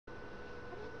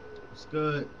It's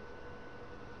good.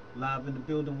 Live in the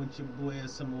building with your boy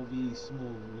SMOV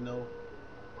Smooth, you know.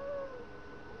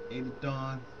 8 at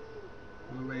dawn.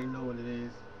 You already know what it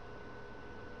is.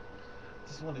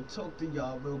 Just want to talk to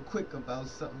y'all real quick about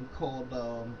something called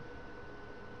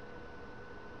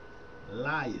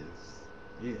liars.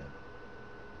 Yeah.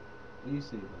 What do you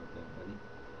say about that, buddy?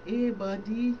 Hey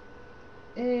buddy.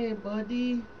 Hey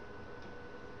buddy.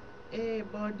 Hey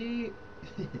buddy.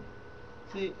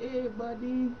 Say hey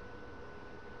buddy.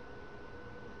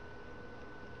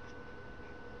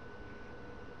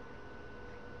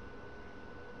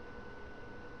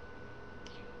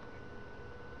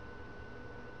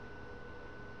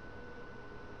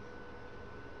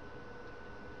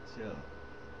 Chill.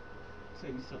 Tell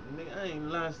you something, nigga. I ain't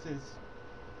lied since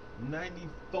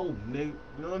 94, nigga. You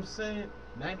know what I'm saying?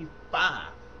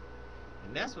 95.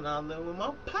 And that's when I lived with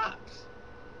my pops.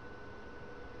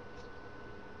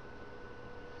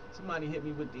 Somebody hit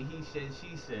me with the he said,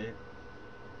 she said.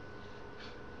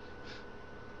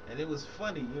 And it was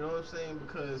funny, you know what I'm saying?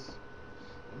 Because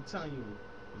I'm telling you,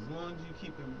 as long as you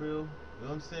keep it real, you know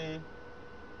what I'm saying?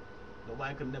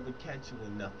 Nobody could never catch you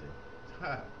in nothing.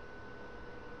 Ha.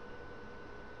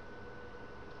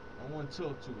 I want to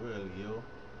talk too early, yo.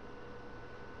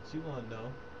 She wanna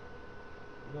know.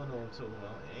 You wanna know what I'm talking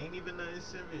about. It ain't even nothing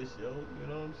serious, yo. You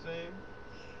know what I'm saying?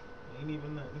 Ain't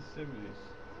even nothing serious.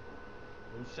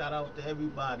 Well, shout out to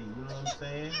everybody, you know what I'm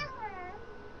saying?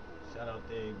 Shout out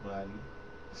to everybody.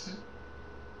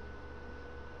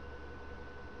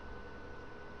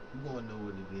 You gonna know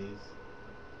what it is.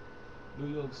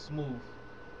 New York Smooth.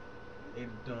 8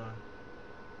 at dawn.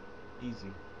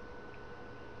 Easy.